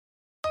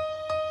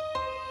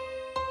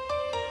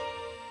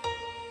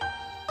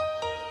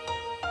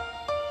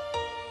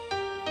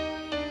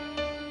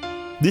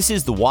This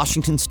is the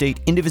Washington State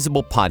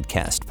Indivisible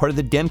Podcast, part of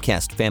the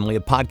Demcast family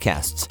of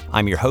podcasts.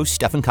 I'm your host,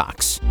 Stephen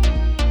Cox.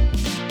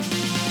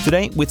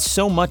 Today, with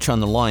so much on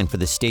the line for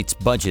the state's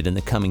budget in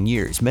the coming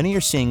years, many are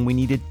saying we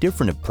need a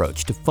different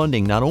approach to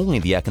funding not only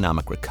the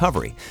economic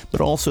recovery, but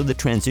also the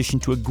transition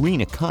to a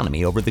green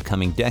economy over the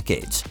coming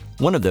decades.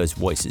 One of those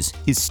voices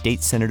is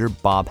State Senator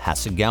Bob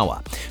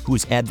Hasegawa, who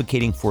is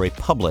advocating for a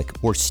public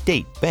or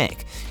state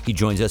bank. He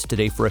joins us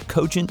today for a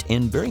cogent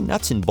and very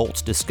nuts and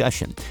bolts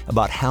discussion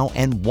about how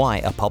and why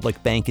a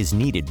public bank is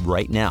needed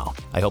right now.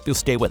 I hope you'll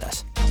stay with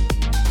us.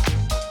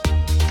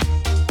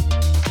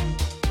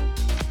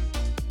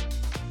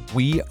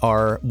 We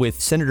are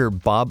with Senator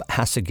Bob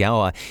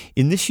Hasegawa.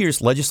 In this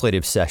year's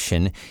legislative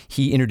session,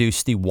 he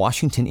introduced the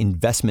Washington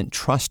Investment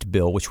Trust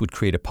Bill, which would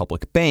create a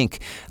public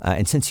bank.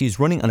 And since he is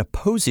running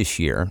unopposed this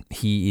year,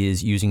 he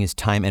is using his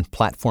time and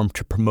platform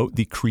to promote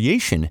the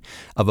creation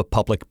of a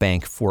public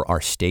bank for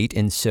our state.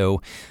 And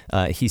so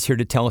he's here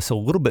to tell us a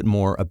little bit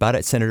more about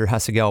it. Senator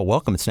Hasegawa,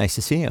 welcome. It's nice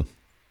to see you.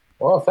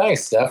 Well,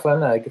 thanks,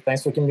 Stefan.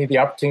 Thanks for giving me the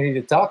opportunity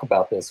to talk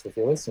about this with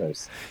your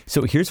listeners.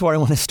 So here's where I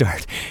want to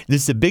start.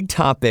 This is a big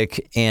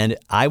topic, and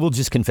I will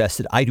just confess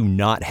that I do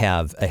not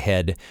have a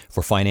head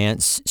for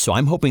finance. So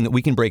I'm hoping that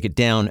we can break it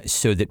down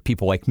so that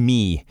people like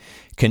me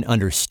can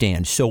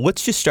understand. So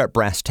let's just start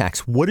brass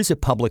tacks. What is a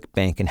public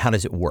bank and how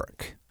does it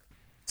work?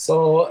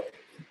 So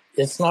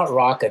it's not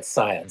rocket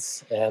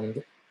science,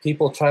 and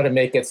people try to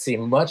make it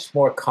seem much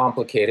more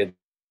complicated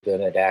than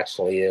it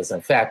actually is.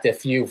 In fact,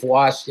 if you've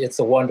watched It's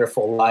a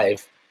Wonderful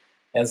Life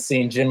and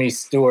seen Jimmy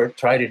Stewart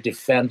try to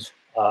defend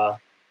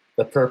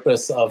the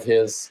purpose of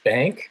his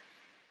bank,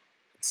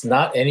 it's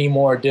not any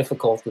more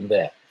difficult than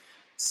that.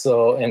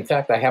 So, in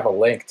fact, I have a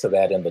link to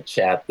that in the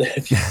chat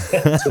if you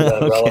get to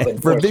the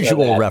relevant for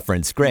visual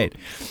reference. Great.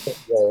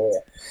 Yeah.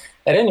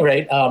 At any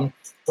rate,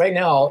 right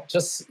now,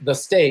 just the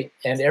state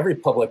and every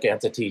public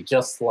entity,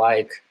 just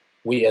like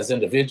we as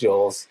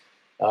individuals,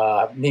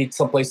 need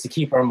someplace to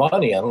keep our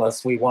money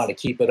unless we want to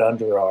keep it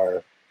under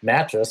our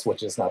mattress,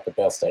 which is not the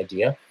best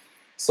idea.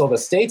 So the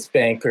state's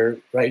banker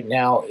right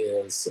now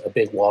is a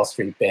big Wall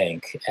Street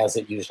bank, as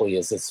it usually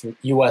is. It's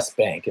U.S.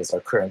 Bank is our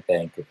current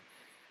banker.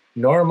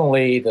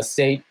 Normally, the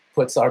state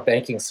puts our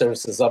banking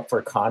services up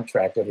for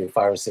contract every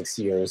 5 or 6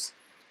 years.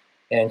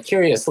 And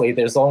curiously,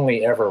 there's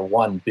only ever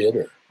one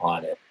bidder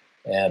on it.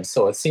 And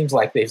so it seems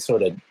like they've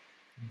sort of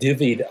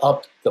divvied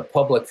up the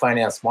public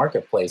finance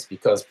marketplace,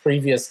 because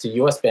previous to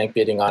U.S. Bank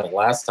bidding on it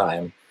last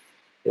time,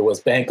 it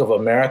was Bank of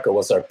America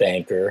was our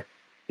banker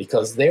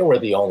because they were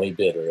the only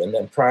bidder. And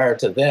then prior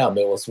to them,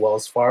 it was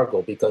Wells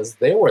Fargo because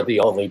they were the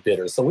only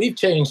bidder. So we've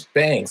changed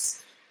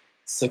banks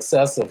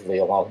successively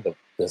along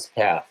this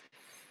path.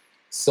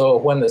 So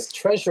when this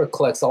treasurer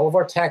collects all of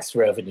our tax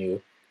revenue,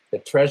 the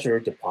treasurer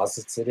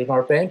deposits it in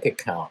our bank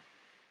account.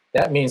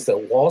 That means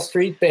that Wall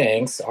Street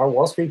banks, our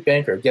Wall Street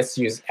banker gets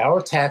to use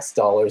our tax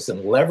dollars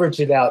and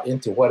leverage it out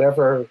into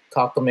whatever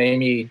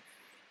cockamamie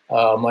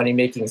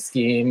money-making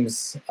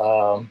schemes,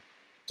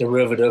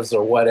 derivatives,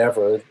 or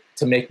whatever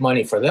to make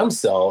money for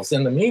themselves.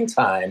 In the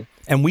meantime...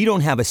 And we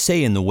don't have a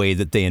say in the way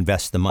that they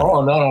invest the money.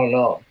 Oh,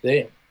 no.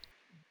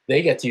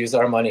 They get to use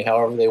our money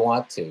however they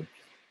want to.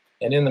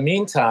 And in the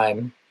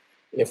meantime,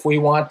 if we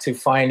want to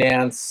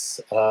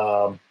finance...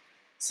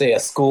 say a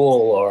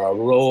school or a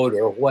road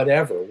or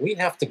whatever, we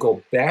have to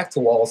go back to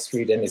Wall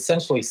Street and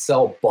essentially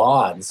sell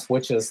bonds,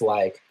 which is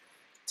like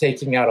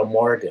taking out a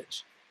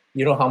mortgage.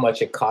 You know how much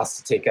it costs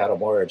to take out a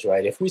mortgage,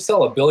 right? If we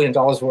sell $1 billion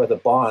worth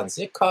of bonds,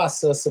 it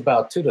costs us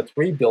about $2 to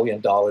 $3 billion,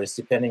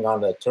 depending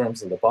on the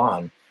terms of the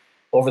bond,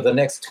 over the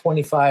next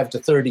 25 to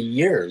 30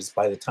 years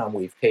by the time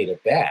we've paid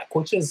it back,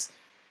 which is,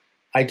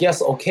 I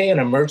guess, okay in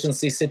an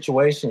emergency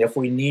situation if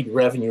we need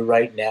revenue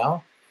right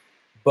now.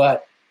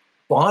 But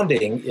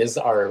bonding is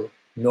our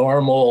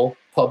normal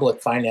public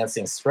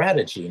financing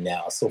strategy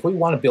now. So if we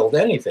want to build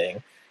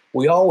anything,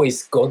 we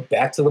always go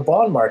back to the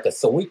bond market.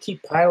 So we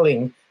keep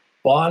piling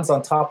bonds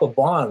on top of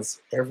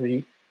bonds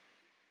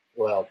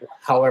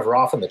however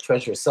often the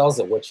treasurer sells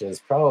it, which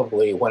is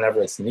probably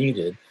whenever it's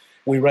needed.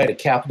 We write a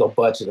capital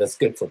budget that's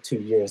good for 2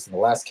 years. And the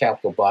last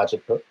capital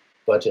budget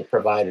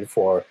provided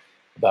for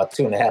about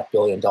 $2.5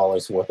 billion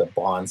worth of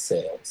bond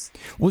sales.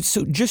 Well,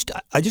 so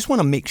I just want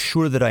to make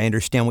sure that I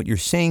understand what you're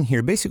saying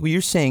here. Basically,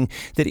 you're saying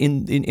that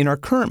in our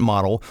current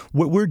model,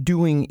 what we're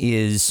doing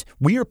is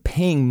we are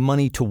paying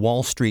money to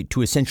Wall Street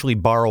to essentially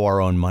borrow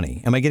our own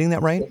money. Am I getting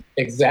that right?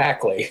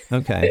 Exactly.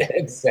 Okay.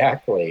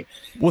 Exactly.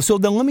 Well, so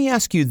then let me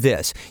ask you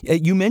this.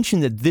 You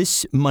mentioned that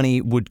this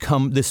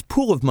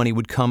pool of money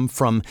would come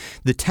from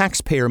the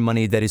taxpayer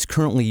money that is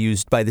currently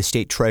used by the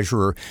state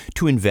treasurer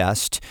to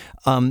invest.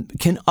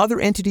 Can other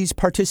entities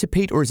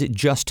participate, or is it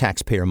just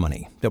taxpayer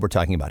money that we're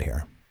talking about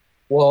here?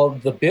 Well,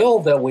 the bill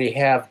that we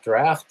have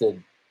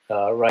drafted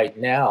right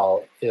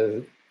now,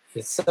 it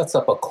sets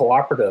up a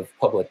cooperative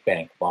public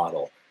bank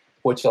model,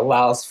 which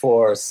allows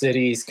for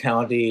cities,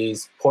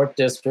 counties, port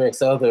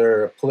districts,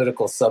 other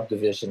political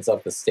subdivisions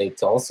of the state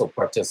to also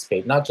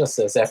participate, not just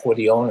as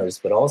equity owners,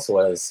 but also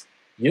as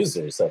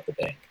users of the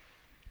bank.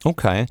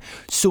 Okay.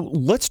 So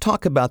let's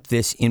talk about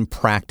this in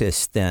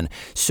practice then.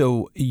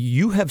 So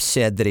you have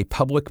said that a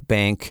public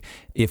bank,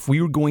 if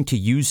we were going to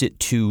use it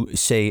to,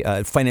 say,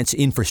 finance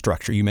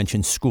infrastructure, you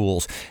mentioned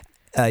schools,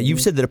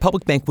 you've said that a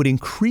public bank would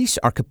increase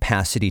our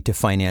capacity to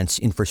finance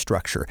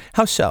infrastructure.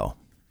 How so?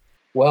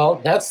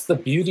 Well, that's the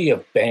beauty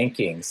of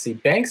banking. See,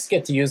 banks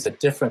get to use a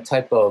different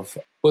type of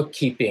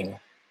bookkeeping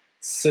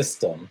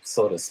system,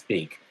 so to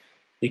speak,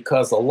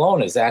 because a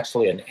loan is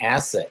actually an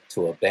asset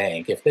to a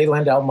bank. If they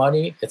lend out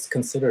money, it's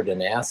considered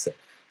an asset.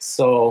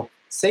 So,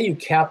 say you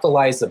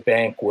capitalize a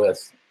bank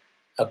with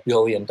 $1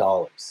 billion,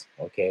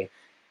 okay?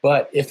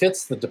 But if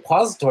it's the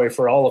depository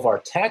for all of our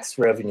tax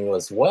revenue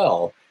as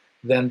well,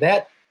 then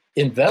that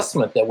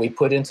investment that we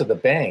put into the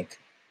bank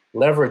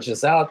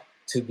leverages out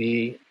to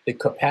the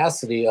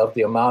capacity of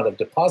the amount of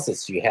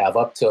deposits you have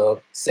up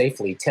to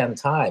safely 10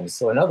 times.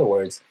 So in other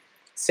words,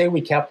 say we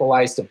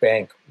capitalized a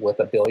bank with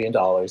 $1 billion,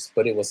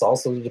 but it was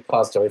also the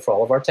depository for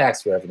all of our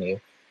tax revenue.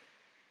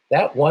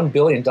 That $1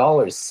 billion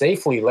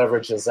safely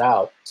leverages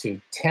out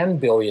to $10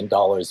 billion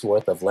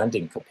worth of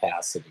lending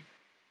capacity.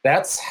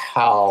 That's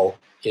how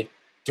it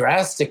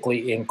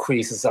drastically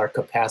increases our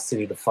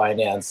capacity to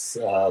finance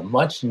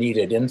much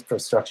needed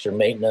infrastructure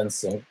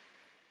maintenance and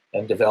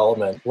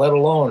development, let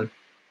alone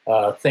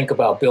think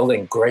about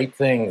building great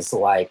things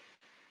like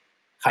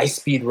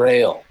high-speed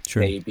rail,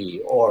 Sure.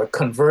 maybe, or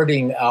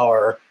converting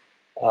our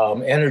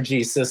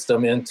energy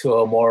system into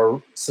a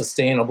more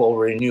sustainable,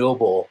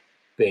 renewable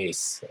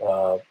base,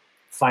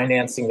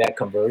 financing that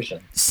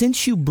conversion.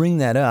 Since you bring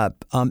that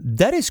up,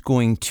 that is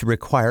going to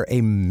require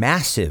a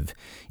massive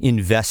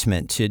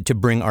investment to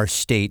bring our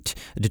state,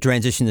 to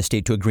transition the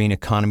state to a green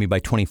economy by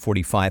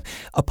 2045.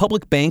 A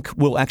public bank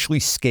will actually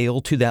scale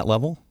to that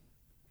level?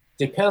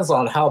 Depends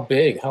on how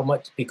big, how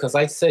much, because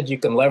I said you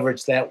can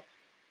leverage that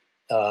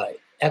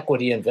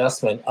equity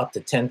investment up to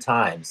 10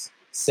 times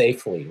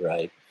safely,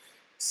 right?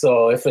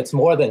 So if it's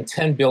more than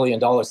 $10 billion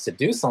to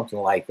do something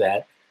like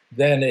that,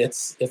 then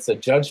it's a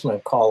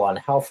judgment call on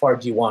how far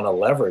do you want to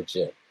leverage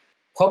it.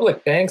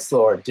 Public banks,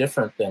 though, are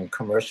different than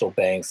commercial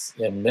banks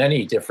in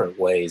many different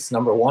ways.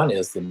 Number one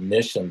is the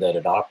mission that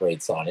it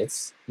operates on.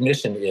 Its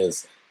mission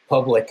is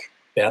public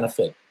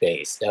benefit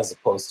based as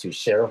opposed to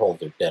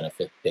shareholder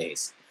benefit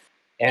based.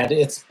 And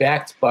it's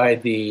backed by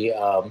the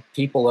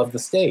people of the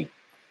state.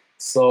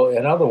 So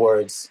in other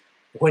words,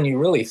 when you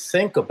really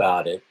think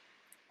about it,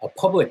 a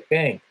public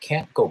bank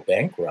can't go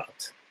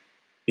bankrupt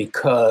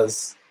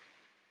because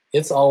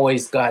it's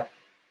always got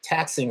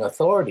taxing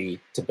authority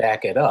to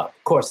back it up.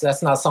 Of course,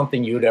 that's not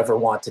something you'd ever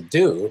want to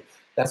do.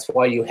 That's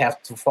why you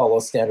have to follow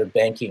standard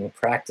banking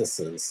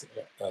practices,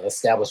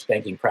 established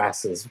banking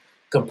practices,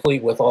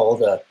 complete with all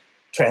the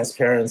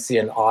transparency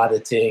and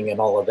auditing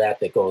and all of that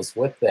goes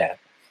with that.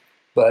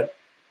 But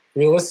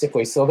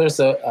realistically, so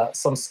there's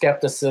some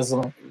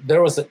skepticism.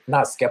 There's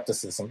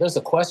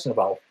a question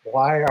about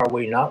why are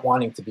we not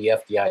wanting to be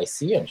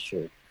FDIC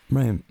insured?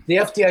 Right. The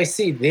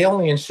FDIC, they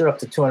only insure up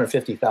to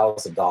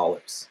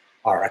 $250,000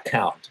 our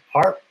account.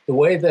 The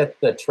way that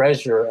the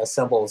treasurer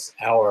assembles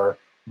our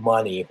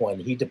money when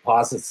he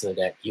deposits it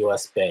at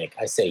U.S. Bank,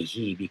 I say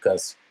he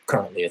because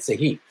currently it's a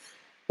he,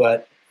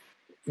 but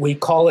we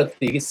call it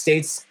the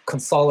state's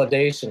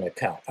consolidation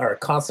account or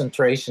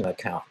concentration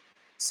account.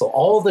 So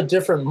all the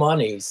different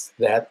monies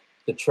that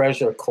the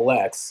treasurer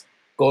collects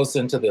goes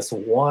into this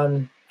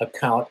one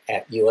account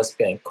at U.S.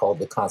 Bank called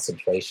the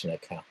concentration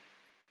account.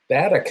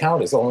 That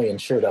account is only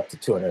insured up to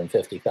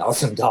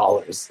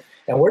 $250,000.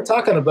 And we're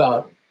talking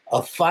about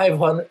a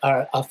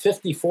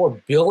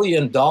 $54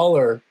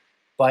 billion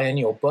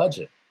biennial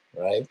budget,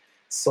 right?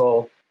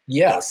 So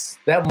yes,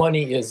 that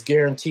money is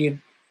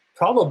guaranteed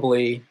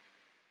probably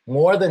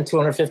more than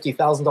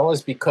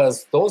 $250,000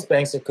 because those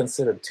banks are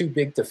considered too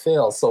big to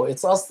fail. So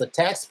it's us, the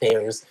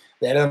taxpayers,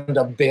 that end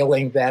up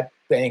bailing that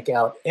bank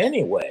out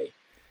anyway.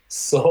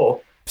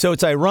 So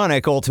it's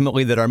ironic,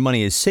 ultimately, that our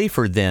money is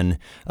safer than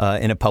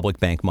in a public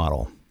bank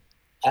model.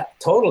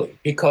 Totally,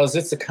 because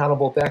it's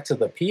accountable back to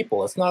the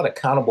people. It's not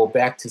accountable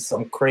back to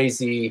some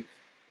crazy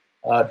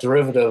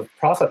derivative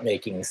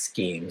profit-making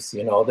schemes.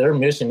 You know, their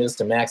mission is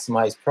to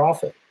maximize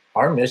profit.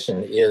 Our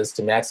mission is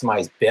to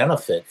maximize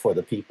benefit for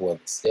the people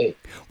of the state.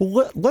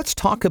 Well, let's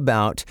talk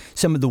about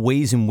some of the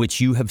ways in which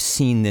you have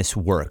seen this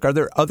work. Are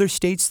there other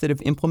states that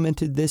have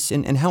implemented this,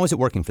 and how is it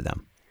working for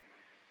them?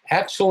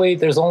 Actually,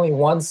 there's only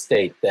one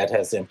state that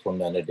has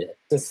implemented it.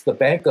 It's the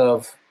Bank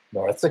of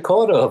North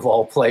Dakota, of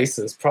all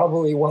places,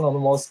 probably one of the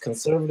most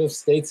conservative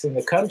states in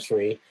the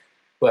country.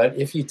 But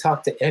if you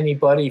talk to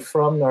anybody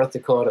from North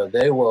Dakota,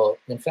 they will.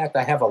 In fact,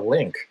 I have a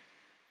link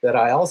that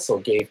I also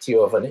gave to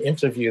you of an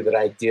interview that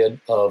I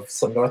did of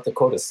some North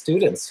Dakota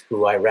students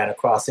who I ran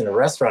across in a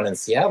restaurant in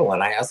Seattle,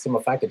 and I asked them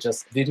if I could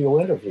just video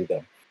interview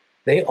them.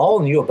 They all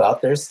knew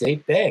about their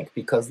state bank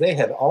because they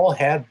had all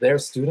had their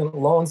student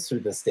loans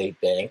through the state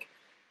bank.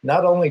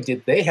 Not only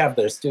did they have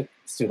their student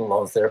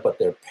loans there, but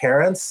their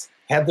parents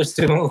had their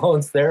student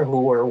loans there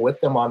who were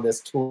with them on this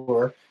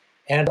tour,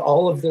 and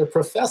all of their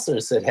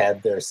professors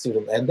had their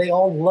student, and they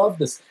all loved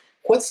this.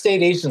 what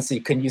state agency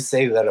can you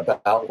say that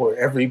about where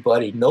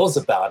everybody knows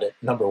about it,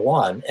 number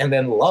one, and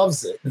then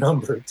loves it,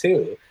 number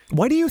two?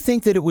 Why do you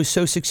think that it was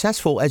so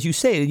successful? As you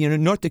say,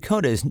 North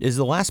Dakota is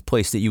the last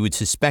place that you would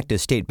suspect a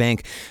state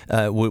bank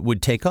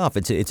would take off.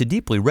 It's a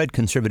deeply red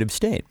conservative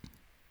state.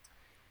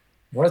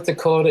 North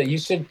Dakota,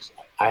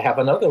 I have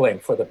another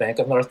link for the Bank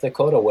of North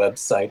Dakota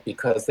website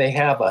because they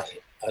have a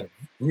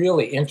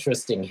really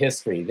interesting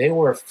history. They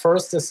were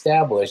first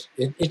established,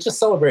 it just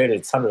celebrated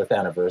its 100th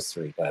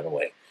anniversary, by the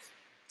way.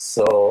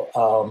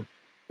 So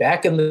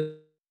back in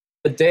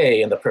the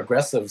day, in the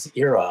progressives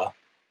era,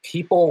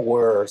 people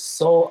were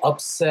so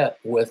upset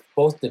with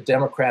both the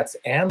Democrats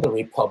and the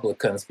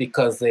Republicans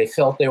because they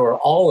felt they were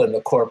all in the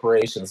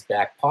corporation's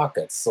back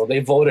pockets. So they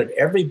voted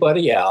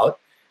everybody out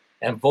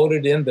and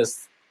voted in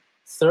this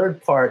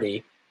third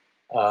party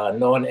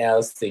known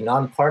as the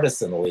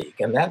Nonpartisan League.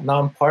 And that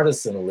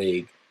Nonpartisan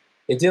League,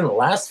 it didn't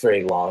last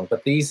very long,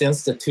 but these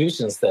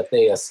institutions that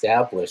they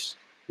established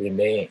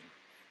remain.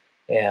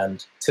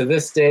 And to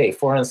this day,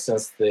 for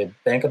instance, the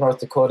Bank of North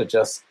Dakota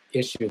just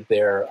issued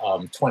their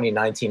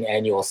 2019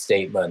 annual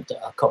statement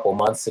a couple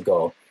months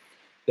ago.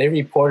 They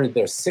reported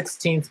their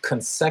 16th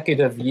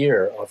consecutive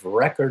year of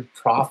record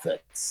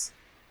profits,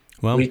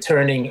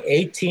 returning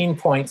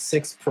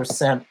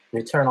 18.6%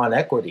 return on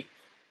equity.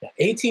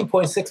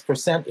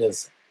 18.6%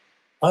 is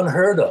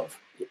unheard of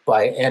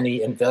by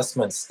any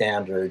investment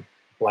standard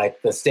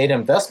like the State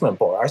Investment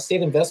Board. Our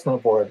State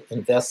Investment Board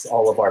invests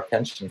all of our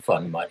pension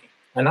fund money.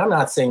 And I'm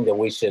not saying that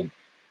we should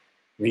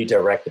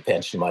redirect the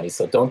pension money,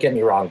 so don't get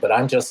me wrong, but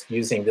I'm just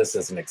using this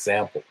as an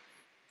example.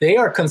 They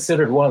are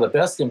considered one of the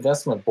best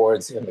investment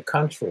boards in the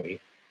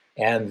country,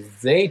 and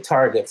they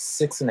target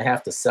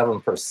 6.5% to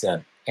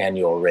 7%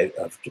 annual rate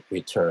of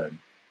return.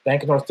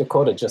 Bank of North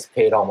Dakota just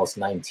paid almost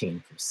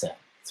 19%,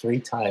 3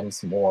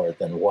 times more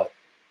than what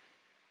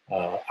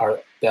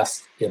our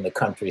best in the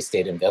country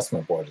State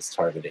Investment Board is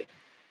targeting.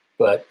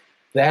 But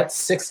that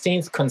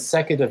 16th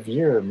consecutive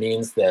year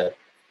means that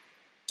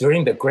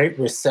during the Great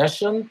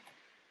Recession,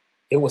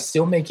 it was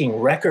still making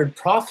record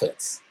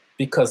profits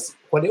because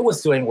what it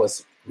was doing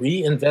was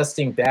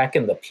reinvesting back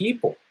in the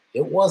people.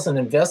 It wasn't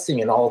investing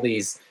in all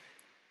these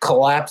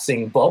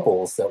collapsing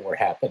bubbles that were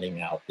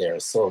happening out there.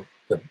 So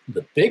the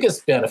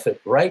biggest benefit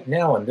right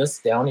now in this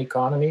down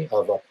economy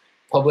of a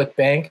public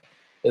bank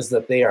is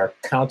that they are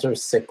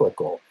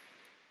counter-cyclical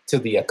to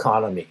the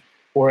economy.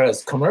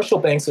 Whereas commercial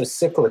banks are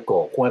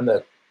cyclical. When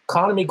the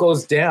economy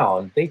goes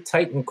down, they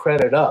tighten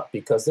credit up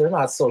because they're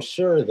not so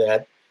sure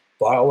that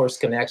borrowers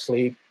can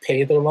actually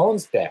pay their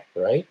loans back,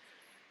 right?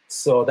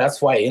 So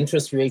that's why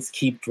interest rates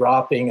keep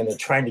dropping and they're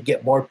trying to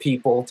get more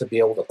people to be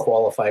able to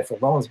qualify for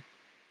loans.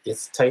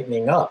 It's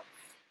tightening up.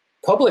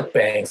 Public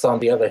banks, on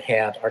the other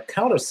hand, are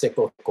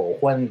counter-cyclical.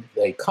 When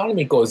the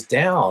economy goes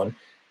down,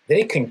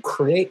 they can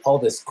create all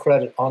this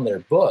credit on their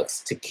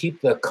books to keep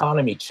the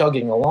economy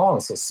chugging along.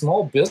 So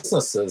small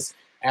businesses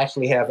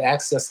actually have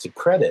access to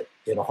credit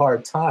in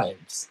hard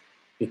times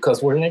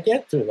because we're going to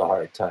get through the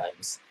hard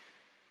times.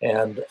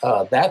 And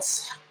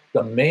that's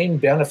the main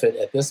benefit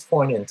at this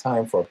point in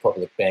time for a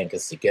public bank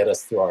is to get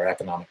us through our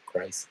economic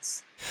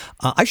crisis.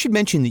 I should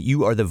mention that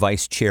you are the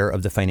vice chair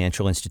of the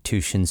Financial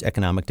Institutions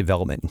Economic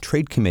Development and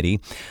Trade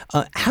Committee.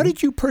 How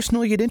did you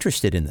personally get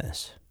interested in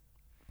this?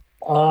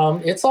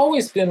 It's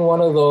always been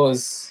one of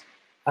those,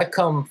 I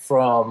come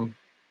from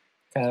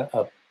kind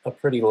of a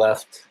pretty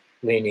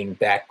left-leaning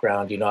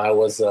background. I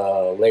was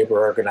a labor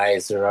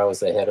organizer. I was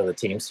the head of the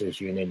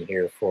Teamsters Union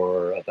here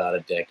for about a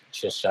decade,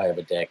 just shy of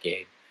a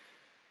decade.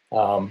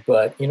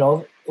 But,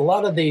 a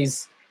lot of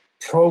these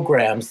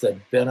programs that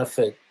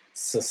benefit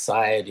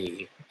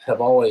society have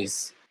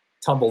always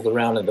tumbled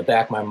around in the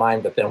back of my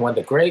mind. But then when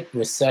the Great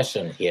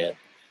Recession hit,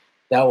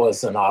 that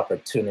was an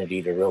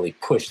opportunity to really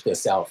push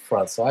this out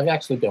front. So I've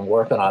actually been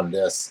working on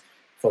this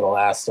for the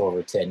last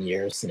over 10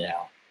 years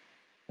now,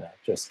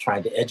 just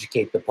trying to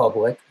educate the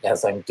public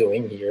as I'm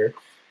doing here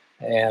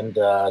and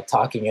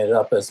talking it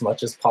up as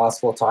much as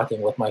possible,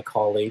 talking with my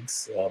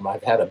colleagues.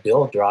 I've had a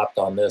bill dropped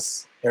on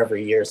this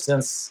every year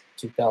since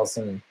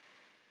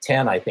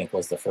 2010, I think,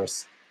 was the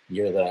first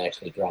year that I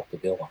actually dropped the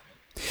bill on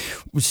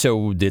it.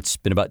 So it's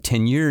been about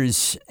 10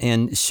 years.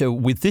 And so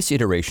with this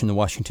iteration, the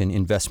Washington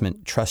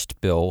Investment Trust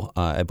Bill,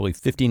 I believe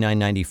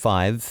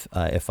 5995,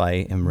 if I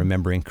am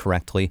remembering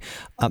correctly,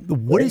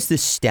 what is the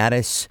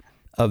status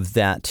of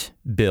that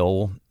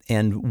bill?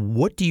 And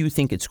what do you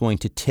think it's going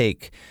to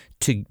take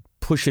to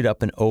push it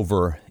up and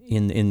over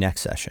in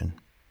next session?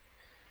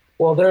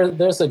 Well,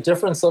 there's a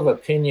difference of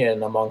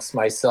opinion amongst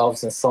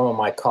myself and some of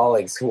my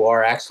colleagues who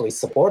are actually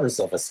supporters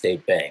of a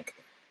state bank.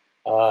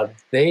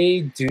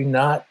 They do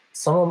not,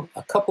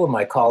 a couple of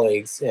my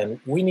colleagues, and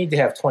we need to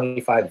have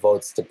 25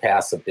 votes to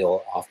pass a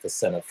bill off the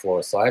Senate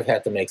floor. So I've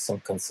had to make some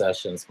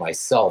concessions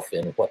myself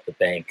in what the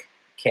bank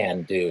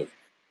can do.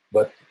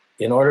 But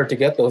in order to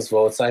get those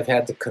votes, I've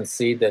had to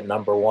concede that,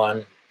 number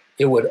one,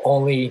 it would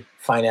only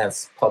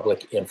finance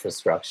public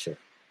infrastructure.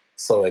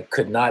 So it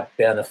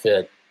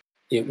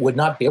would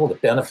not be able to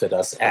benefit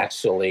us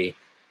actually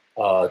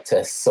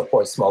to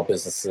support small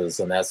businesses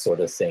and that sort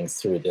of thing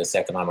through this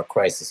economic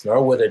crisis,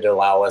 nor would it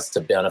allow us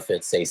to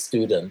benefit, say,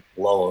 student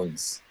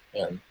loans.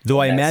 Though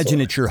I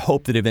imagine it's your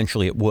hope that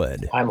eventually it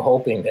would. I'm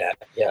hoping that,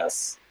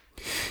 yes.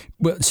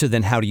 Well, so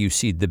then how do you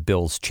see the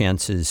bill's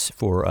chances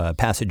for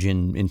passage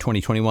in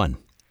 2021?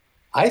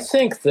 I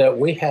think that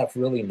we have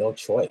really no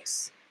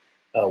choice.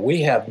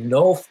 We have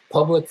no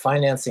public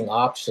financing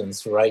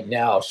options right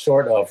now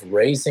short of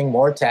raising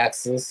more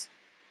taxes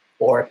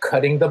or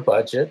cutting the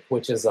budget,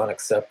 which is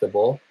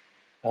unacceptable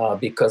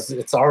because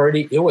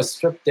it was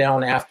stripped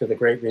down after the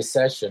Great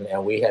Recession,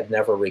 and we had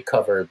never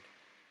recovered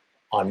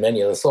on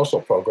many of the social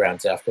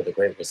programs after the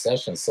Great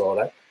Recession.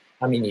 So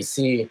you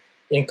see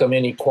income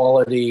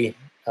inequality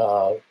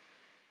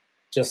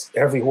just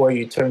everywhere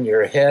you turn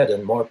your head,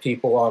 and more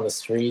people on the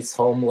streets,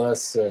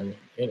 homeless, and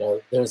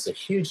there's a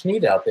huge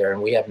need out there,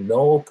 and we have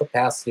no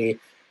capacity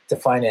to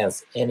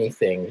finance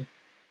anything.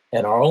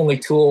 And our only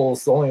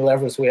tools, the only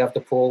levers we have to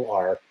pull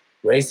are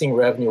raising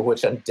revenue,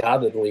 which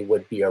undoubtedly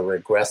would be a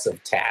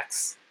regressive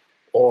tax,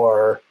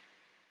 or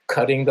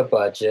cutting the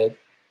budget.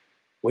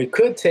 We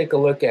could take a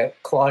look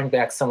at clawing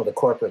back some of the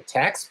corporate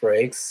tax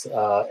breaks,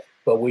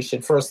 but we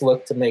should first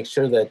look to make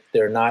sure that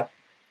they're not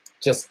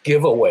just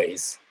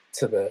giveaways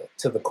to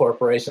the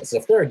corporations.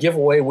 If they're a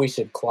giveaway, we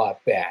should claw it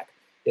back.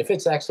 If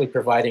it's actually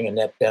providing a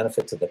net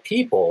benefit to the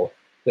people,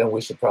 then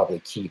we should probably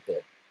keep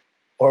it.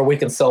 Or we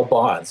can sell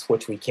bonds,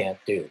 which we can't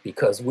do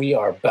because we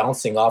are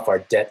bouncing off our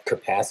debt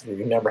capacity.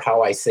 Remember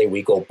how I say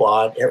we go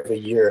bond every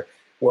year?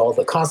 Well,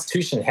 the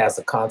Constitution has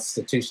a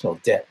constitutional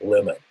debt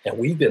limit, and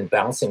we've been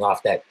bouncing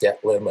off that debt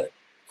limit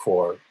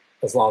for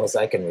as long as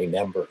I can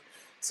remember.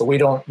 So we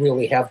don't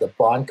really have the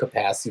bond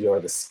capacity or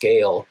the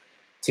scale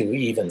to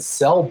even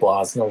sell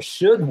bonds, nor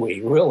should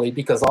we really,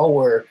 because all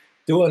we're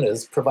doing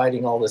is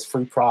providing all this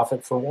free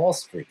profit for Wall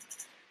Street.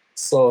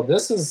 So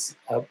this is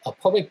a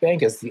public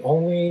bank is the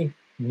only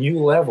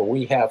new lever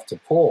we have to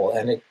pull,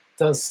 and it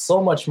does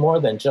so much more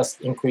than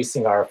just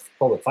increasing our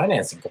public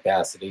financing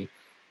capacity.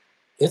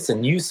 It's a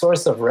new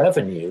source of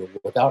revenue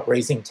without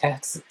raising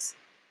taxes.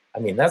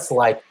 That's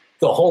like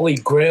the holy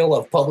grail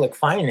of public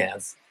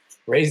finance,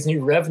 raise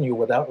new revenue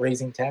without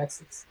raising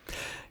taxes.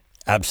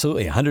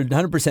 Absolutely.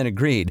 100%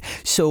 agreed.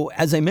 So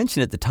as I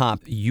mentioned at the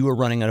top, you are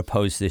running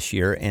unopposed this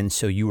year. And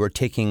so you are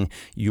taking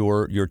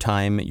your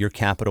time, your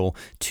capital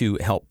to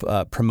help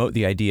promote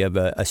the idea of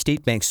a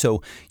state bank.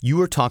 So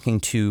you are talking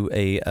to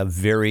a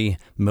very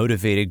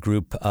motivated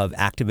group of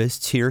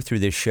activists here through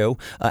this show.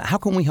 How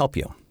can we help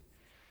you?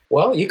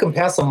 Well, you can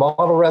pass a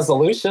model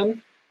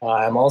resolution.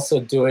 I'm also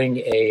doing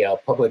a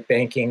public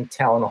banking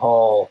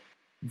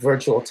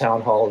virtual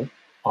town hall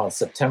on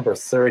September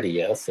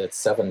 30th at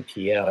 7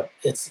 p.m.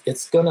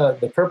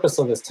 The purpose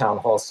of this town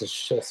hall is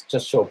to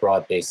just show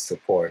broad-based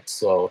support.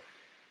 So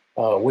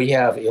we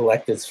have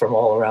electeds from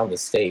all around the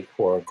state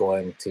who are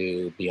going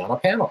to be on a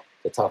panel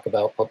to talk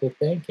about public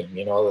banking.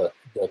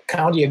 The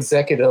county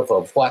executive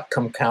of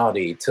Whatcom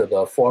County, to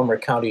the former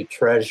county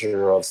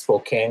treasurer of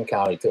Spokane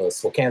County, to a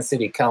Spokane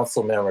City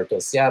council member, to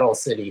a Seattle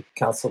City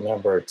council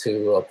member,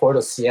 to a Port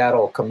of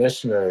Seattle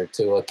commissioner,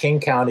 to a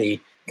King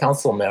County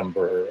council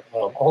member.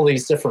 All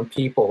these different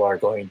people are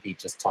going to be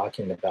just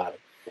talking about it.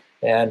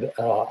 And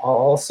I'll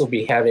also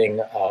be having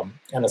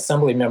an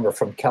assembly member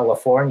from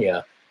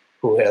California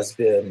who has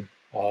been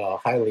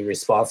highly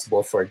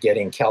responsible for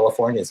getting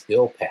California's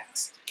bill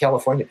passed.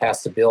 California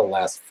passed a bill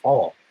last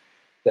fall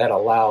that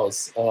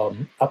allows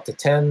up to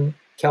 10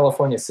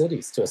 California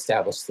cities to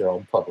establish their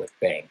own public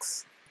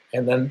banks.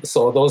 And then,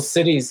 so those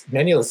cities,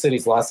 many of the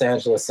cities, Los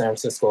Angeles, San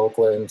Francisco,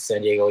 Oakland,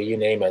 San Diego, you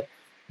name it,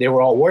 they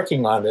were all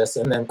working on this,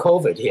 and then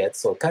COVID hit,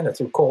 so it kind of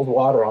threw cold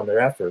water on their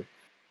effort.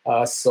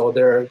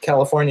 So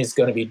California is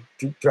going to be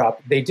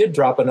dropped. They did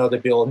drop another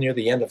bill near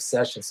the end of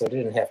session, so they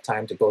didn't have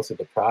time to go through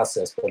the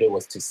process, but it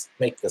was to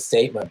make the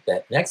statement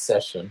that next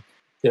session,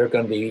 they're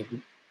going to be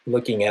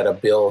looking at a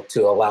bill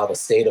to allow the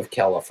state of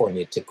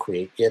California to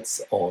create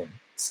its own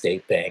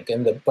state bank.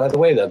 And by the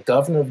way, the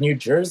governor of New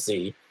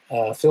Jersey,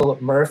 Philip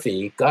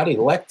Murphy, got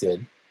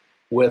elected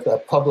with a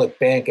public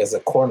bank as a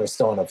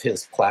cornerstone of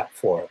his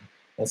platform.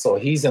 And so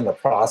he's in the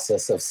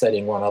process of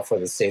setting one up for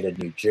the state of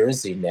New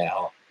Jersey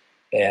now.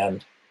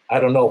 And I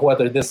don't know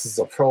whether this is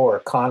a pro or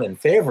con in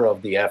favor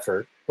of the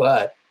effort,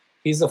 but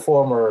he's a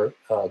former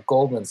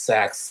Goldman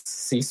Sachs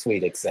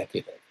C-suite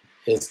executive,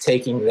 is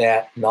taking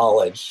that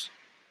knowledge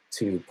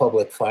to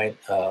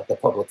the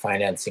public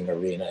financing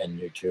arena in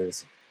New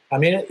Jersey.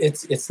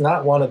 It's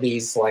not one of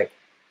these like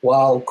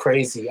wild,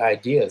 crazy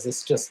ideas.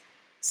 It's just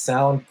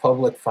sound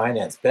public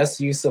finance,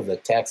 best use of the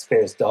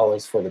taxpayers'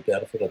 dollars for the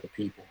benefit of the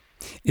people.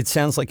 It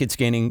sounds like it's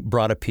gaining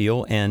broad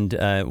appeal, and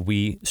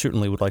we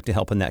certainly would like to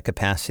help in that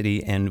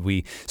capacity. And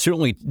we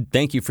certainly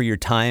thank you for your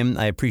time.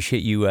 I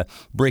appreciate you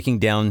breaking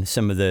down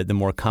some of the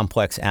more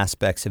complex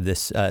aspects of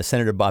this.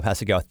 Senator Bob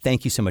Hasegawa,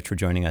 thank you so much for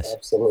joining us.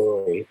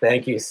 Absolutely.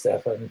 Thank you,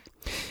 Stefan.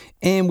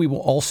 And we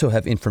will also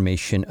have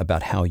information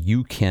about how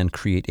you can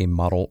create a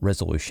model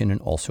resolution and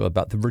also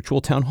about the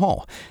virtual town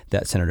hall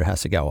that Senator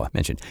Hasegawa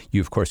mentioned. You,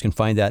 of course, can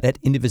find that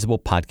at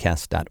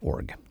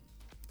indivisiblepodcast.org.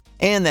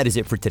 And that is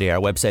it for today. Our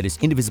website is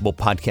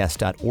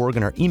indivisiblepodcast.org,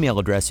 and our email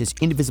address is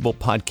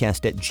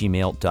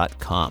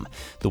indivisiblepodcast@gmail.com.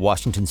 The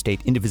Washington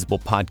State Indivisible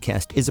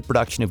Podcast is a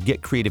production of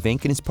Get Creative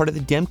Inc. and is part of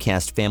the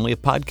Demcast family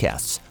of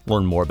podcasts.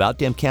 Learn more about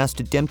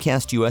Demcast at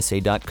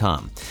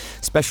demcastusa.com.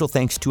 Special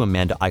thanks to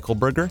Amanda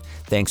Eichelberger.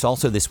 Thanks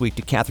also this week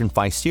to Catherine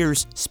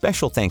Feist-Sears.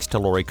 Special thanks to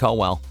Lori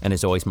Caldwell. And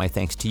as always, my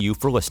thanks to you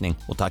for listening.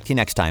 We'll talk to you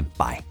next time.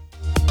 Bye.